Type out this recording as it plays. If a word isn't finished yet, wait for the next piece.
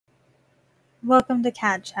Welcome to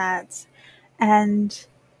Cat Chats, and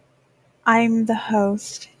I'm the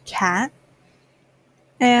host, Cat,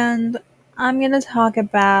 and I'm going to talk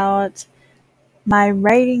about my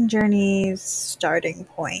writing journey's starting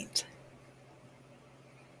point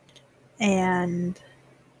and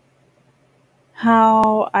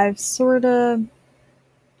how I've sort of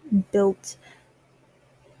built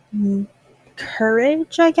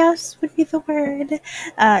courage, I guess would be the word,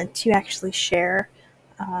 to actually share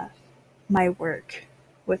uh, my work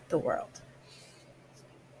with the world.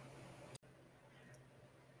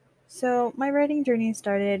 So, my writing journey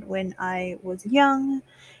started when I was young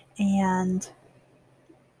and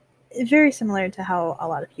very similar to how a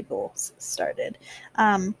lot of people started.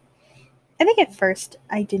 Um, I think at first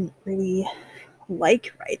I didn't really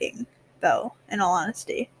like writing, though, in all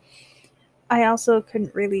honesty. I also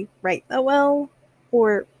couldn't really write that well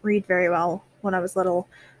or read very well when I was little.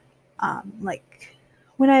 Like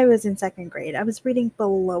when I was in second grade, I was reading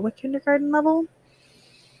below a kindergarten level,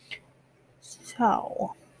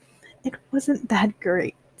 so it wasn't that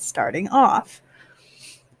great starting off.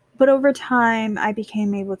 But over time, I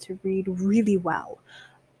became able to read really well.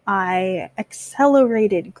 I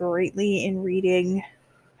accelerated greatly in reading,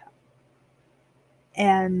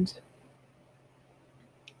 and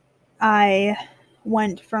I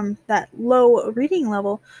went from that low reading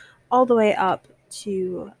level all the way up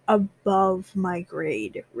to above my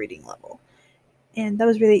grade reading level. And that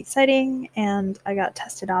was really exciting, and I got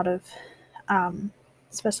tested out of um,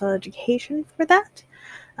 special education for that.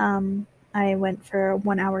 I went for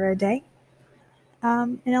 1 hour a day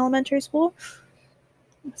in elementary school.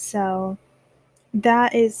 So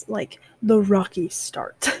that is like the rocky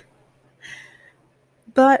start.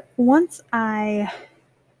 But once I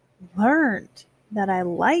learned that I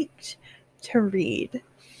liked to read,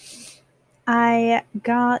 I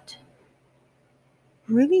got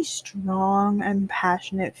really strong and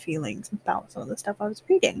passionate feelings about some of the stuff I was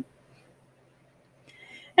reading.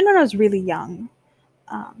 And when I was really young,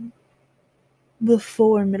 um,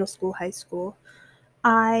 before middle school, high school,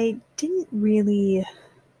 I didn't really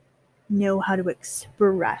know how to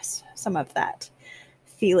express some of that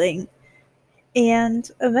feeling. And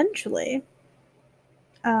eventually,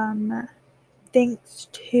 um, thanks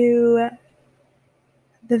to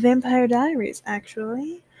the Vampire Diaries,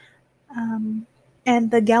 actually, um, and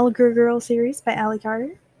the Gallagher Girl series by Ally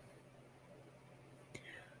Carter,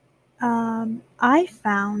 I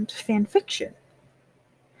found fan fiction.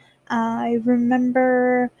 I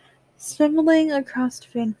remember stumbling across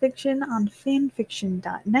fan fiction on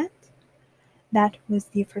fanfiction.net. That was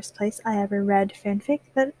the first place I ever read fanfic.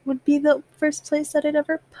 That would be the first place that I'd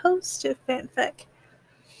ever post fanfic.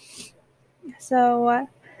 So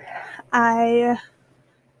I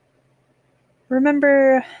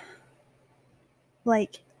remember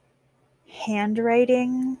like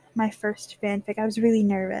handwriting my first fanfic. I was really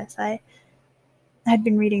nervous. I had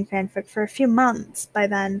been reading fanfic for a few months by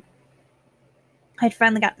then. I'd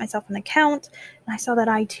finally got myself an account, and I saw that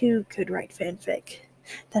I too could write fanfic.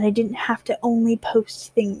 That I didn't have to only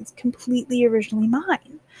post things completely originally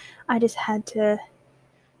mine. I just had to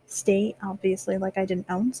state, obviously, like I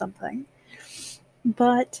didn't own something.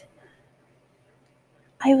 But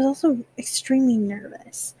I was also extremely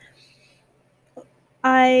nervous.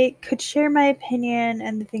 I could share my opinion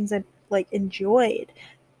and the things I enjoyed,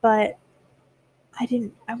 but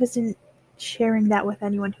I wasn't sharing that with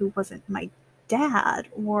anyone who wasn't my dad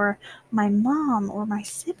or my mom or my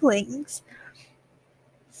siblings.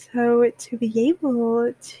 So to be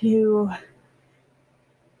able to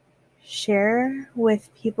share with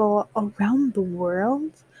people around the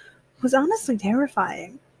world was honestly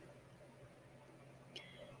terrifying.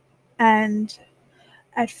 And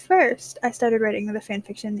at first, I started writing the fan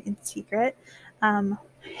fiction in secret, um,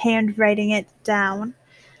 handwriting it down,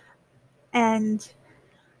 and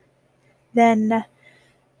then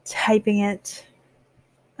typing it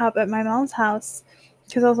up at my mom's house.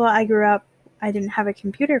 Because also, I grew up, I didn't have a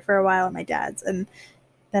computer for a while at my dad's, and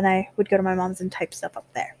then I would go to my mom's and type stuff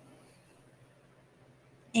up there.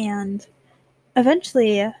 And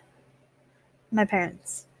eventually, my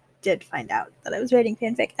parents did find out that I was writing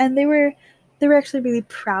fanfic, and they were actually really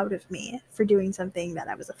proud of me for doing something that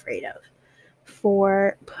I was afraid of,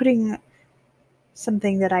 for putting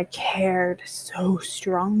something that I cared so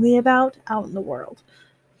strongly about out in the world.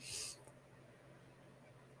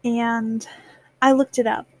 And I looked it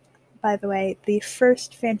up. By the way, the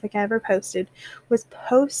first fanfic I ever posted was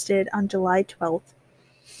posted on July 12th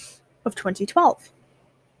of 2012.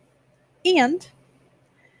 And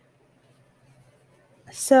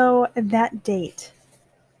so that date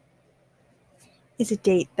is a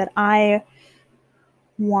date that I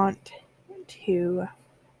want to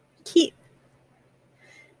keep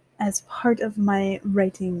as part of my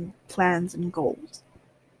writing plans and goals.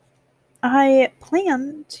 I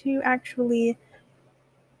plan to actually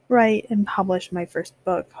write and publish my first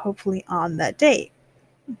book, hopefully on that date,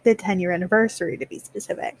 the 10-year anniversary to be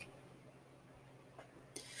specific.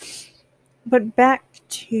 But back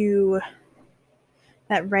to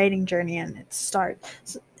that writing journey and its start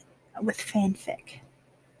with fanfic.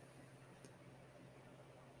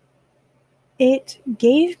 It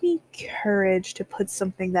gave me courage to put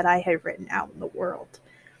something that I had written out in the world.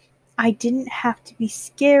 I didn't have to be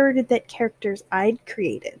scared that characters I'd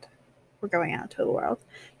created were going out to the world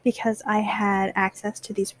because I had access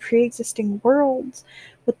to these pre-existing worlds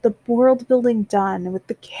with the world building done, with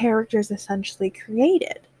the characters essentially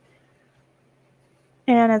created.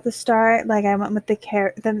 And at the start, like, I went with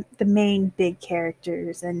the main big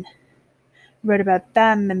characters and wrote about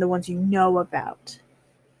them and the ones you know about.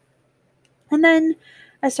 And then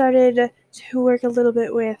I started to work a little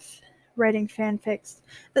bit with writing fanfics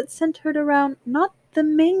that centered around not the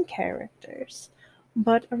main characters,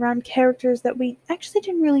 but around characters that we actually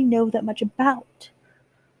didn't really know that much about.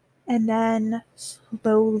 And then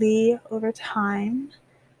slowly over time,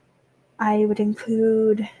 I would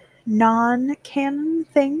include non-canon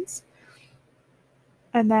things.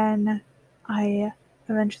 And then I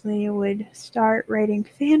eventually would start writing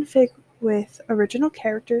fanfic with original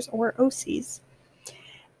characters or OCs.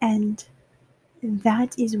 And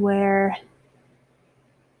that is where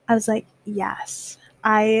I was like, yes,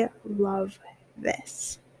 I love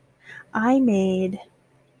this. I made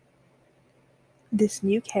this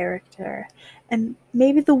new character, and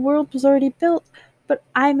maybe the world was already built, but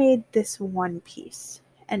I made this one piece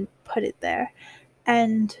and put it there.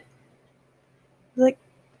 And like,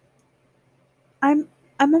 I'm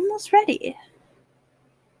almost ready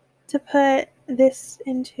to put this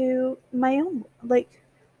into my own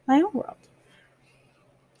world.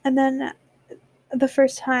 And then the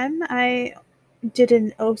first time I did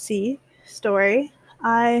an OC story,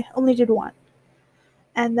 I only did one.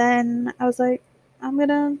 And then I was like, I'm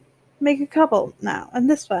gonna make a couple now, and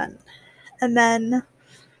this one. And then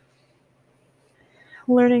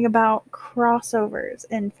learning about crossovers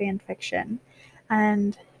in fanfiction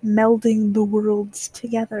and melding the worlds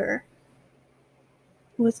together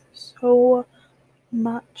was so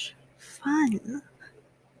much fun.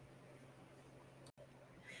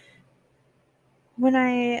 When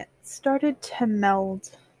I started to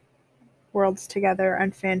meld worlds together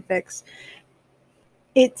on fanfics,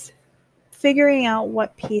 it's figuring out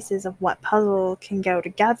what pieces of what puzzle can go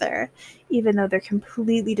together, even though they're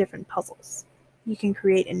completely different puzzles. You can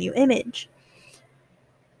create a new image.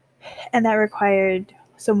 And that required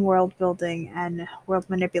some world building and world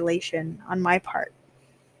manipulation on my part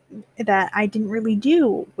that I didn't really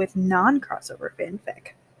do with non-crossover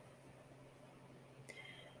fanfic.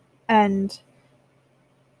 And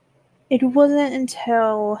it wasn't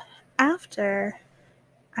until after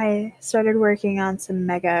I started working on some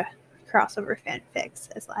mega crossover fanfics,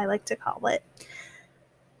 as I like to call it,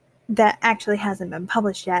 that actually hasn't been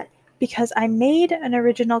published yet, because I made an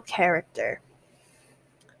original character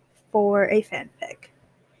for a fanfic.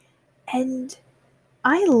 And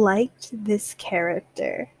I liked this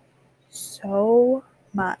character so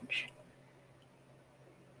much.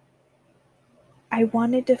 I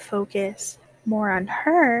wanted to focus more on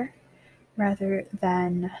her rather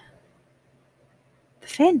than the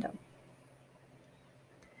fandom.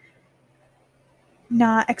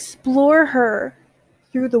 Not explore her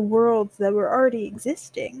through the worlds that were already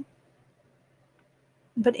existing,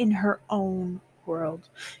 but in her own world,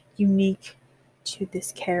 unique to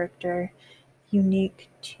this character, unique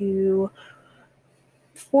to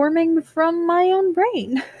forming from my own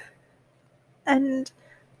brain. And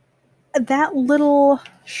that little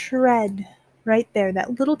shred right there,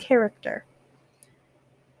 that little character,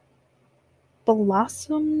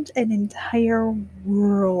 blossomed an entire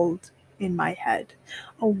world in my head.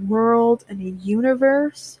 A world and a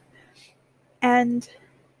universe. And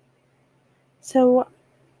so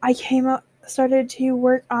I started to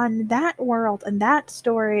work on that world and that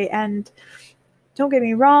story. And don't get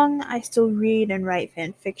me wrong, I still read and write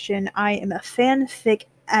fan fiction. I am a fanfic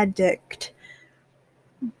addict.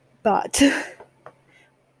 But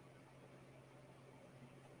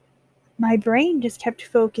my brain just kept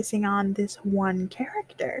focusing on this one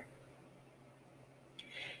character.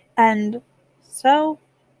 And so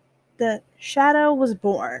the shadow was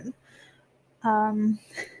born.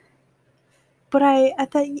 But I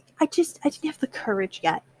didn't have the courage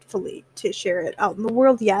yet fully to share it out in the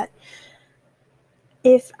world yet.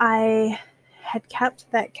 If I had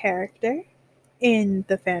kept that character in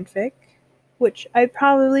the fanfic, which I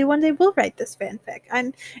probably one day will write this fanfic.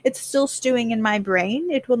 It's still stewing in my brain.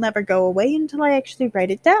 It will never go away until I actually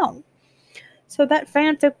write it down. So that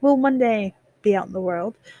fanfic will one day be out in the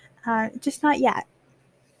world, just not yet,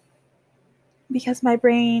 because my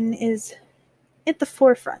brain is at the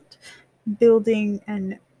forefront, building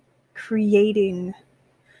and creating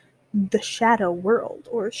the Shadow world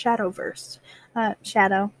or Shadowverse.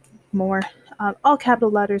 Shadow, more, all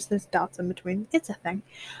capital letters. There's dots in between. It's a thing.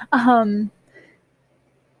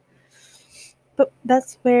 But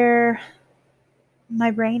that's where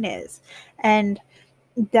my brain is, and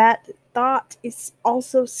that thought is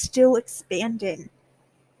also still expanding.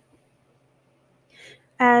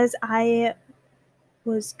 As I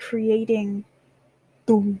was creating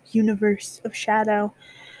the universe of Shadow,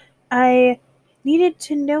 I needed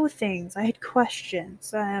to know things. I had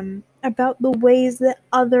questions about the ways that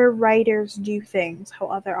other writers do things, how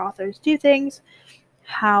other authors do things,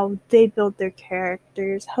 how they build their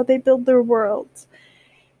characters, how they build their worlds.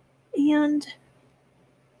 And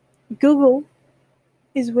Google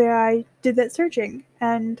is where I did that searching,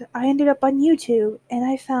 and I ended up on YouTube, and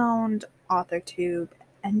I found AuthorTube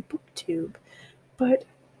and BookTube. But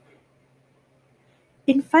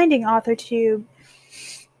in finding AuthorTube,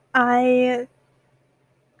 I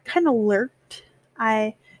kind of lurked.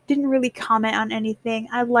 I didn't really comment on anything.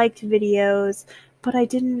 I liked videos, but I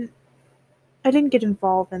didn't get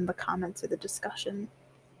involved in the comments or the discussion.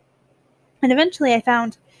 And eventually I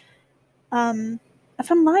found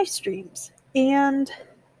live streams, and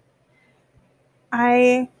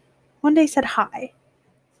I one day said hi.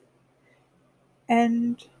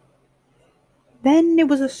 And then it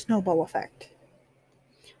was a snowball effect.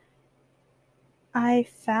 I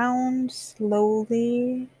found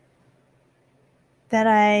slowly that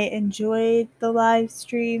I enjoyed the live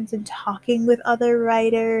streams and talking with other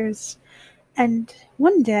writers. And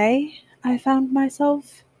one day I found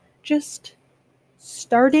myself just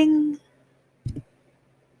starting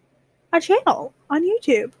a channel on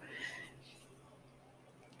YouTube.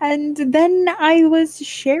 And then I was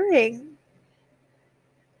sharing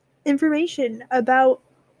information about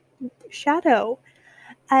Shadow,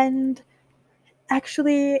 and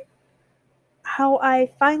actually how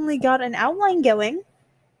I finally got an outline going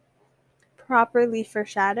properly for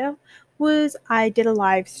Shadow was I did a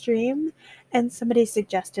live stream, and somebody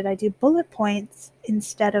suggested I do bullet points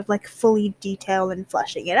instead of like fully detail and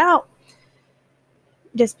fleshing it out.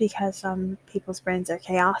 Just because some people's brains are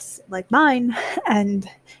chaos like mine, and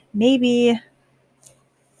maybe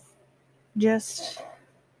just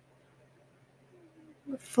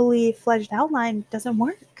fully fledged outline doesn't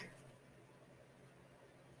work.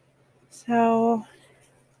 So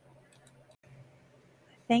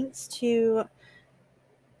thanks to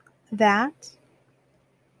that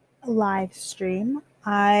live stream,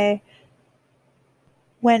 I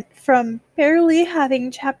went from barely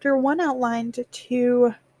having chapter 1 outlined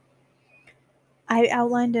to I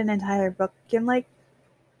outlined an entire book in like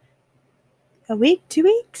a week, 2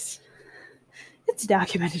 weeks. It's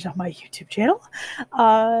documented on my YouTube channel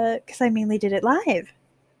because I mainly did it live.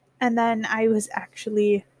 And then I was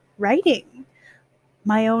actually writing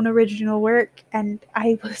my own original work, and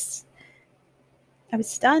I was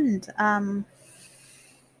stunned. And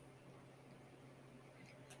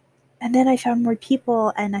then I found more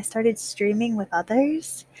people, and I started streaming with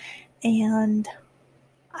others, and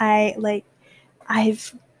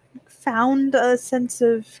I've found a sense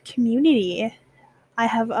of community.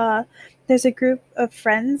 There's a group of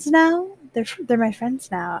friends now. They're my friends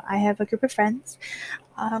now. I have a group of friends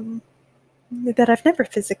that I've never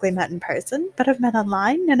physically met in person, but I've met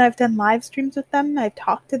online, and I've done live streams with them. I've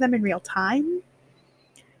talked to them in real time.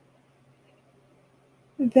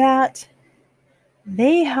 That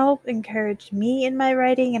they help encourage me in my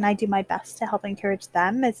writing, and I do my best to help encourage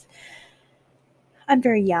them. As I'm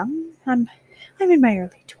very young. I'm in my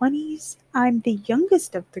early 20s. I'm the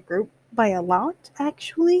youngest of the group by a lot,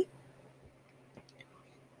 actually.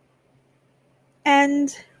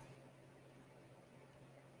 And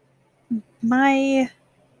my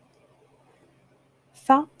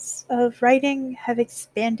thoughts of writing have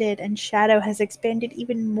expanded, and Shadow has expanded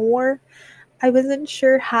even more. I wasn't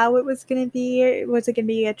sure how it was going to be. Was it going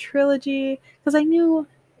to be a trilogy? Because I knew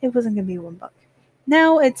it wasn't going to be one book.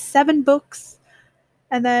 Now it's 7 books,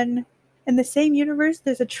 and then in the same universe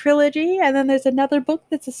there's a trilogy, and then there's another book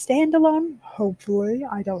that's a standalone. Hopefully,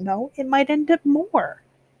 I don't know. It might end up more.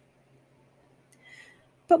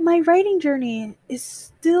 But my writing journey is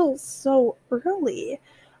still so early.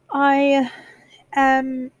 I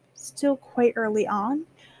am still quite early on,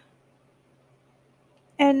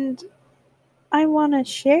 and I want to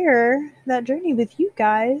share that journey with you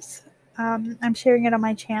guys I'm sharing it on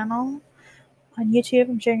my channel on YouTube.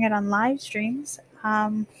 I'm sharing it on live streams.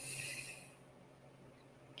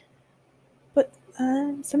 But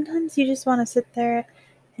sometimes you just want to sit there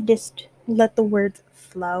and just let the words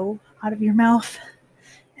flow out of your mouth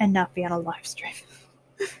and not be on a live stream.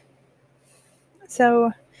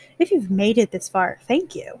 So, if you've made it this far,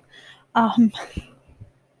 thank you. Um,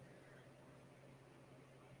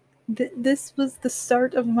 this was the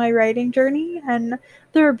start of my writing journey, and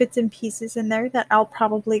there are bits and pieces in there that I'll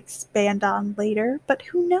probably expand on later, but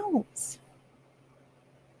who knows?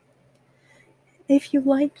 If you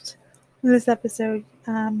liked this episode,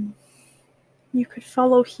 you could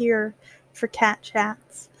follow here for cat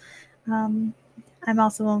chats. Um, I'm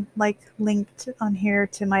also linked on here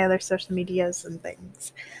to my other social medias and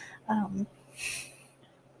things. Um,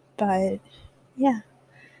 but yeah,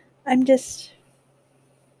 I'm just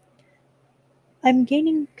I'm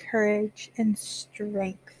gaining courage and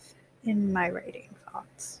strength in my writing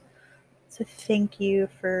thoughts. So thank you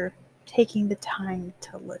for taking the time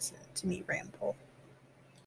to listen to me ramble.